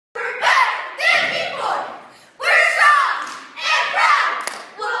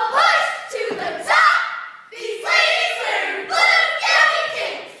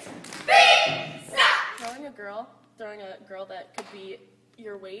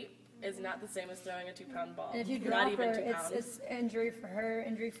is not the same as throwing a 2-pound ball. And if you drop her, it's injury for her,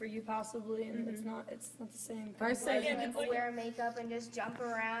 injury for you possibly, and it's not the same. I say People wear makeup and just jump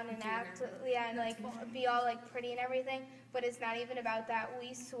around and act, and like be all like pretty and everything, but it's not even about that.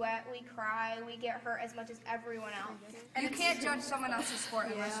 We sweat, we cry, we get hurt as much as everyone else. And you can't judge someone else's sport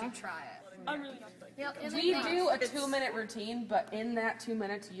unless you try it. I'm really not we do a 2-minute routine, but in that 2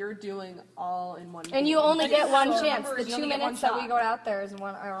 minutes, you're doing all in one. And you only get one chance. The 2 minutes that we go out there is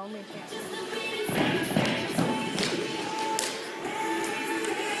our only chance.